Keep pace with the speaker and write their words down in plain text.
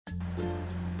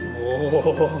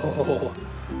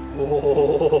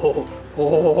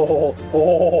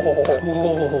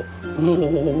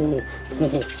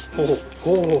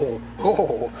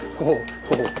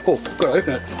Gotta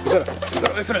open it. You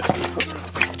gotta open it.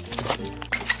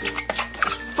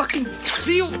 Fucking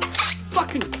seal.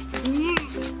 Fucking.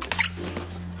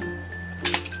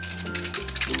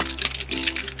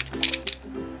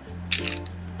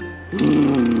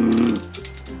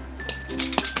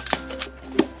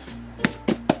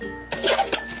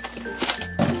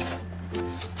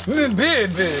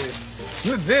 Baby.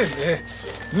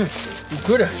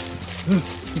 Good.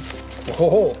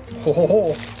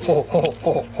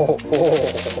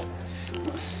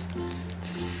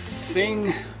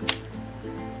 Thing.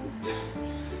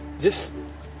 This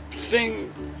thing.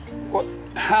 What?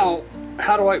 How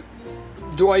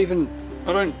do I even?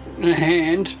 I don't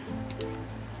hand.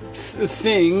 A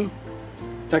thing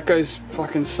that goes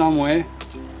fucking somewhere.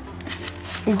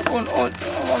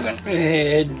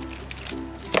 Head.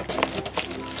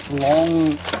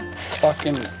 Long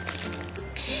fucking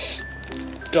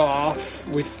stuff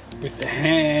with the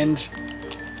hand.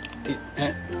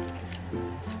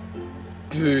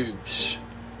 Boobs.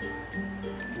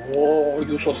 Whoa,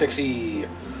 you're so sexy.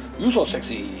 You're so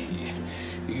sexy.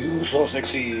 You so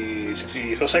sexy.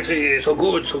 So sexy. So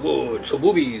good. So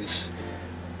boobies.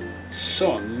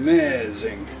 So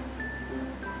amazing.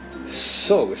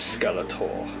 So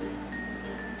Skeletor.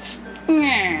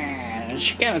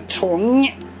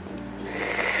 Skeletor.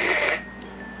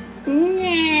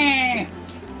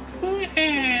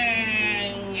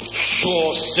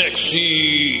 So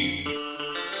sexy.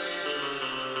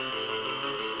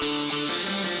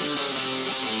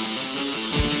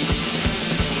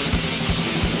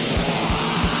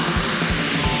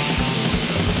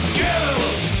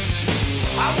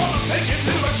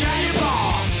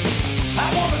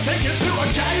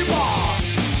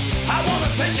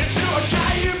 Take you to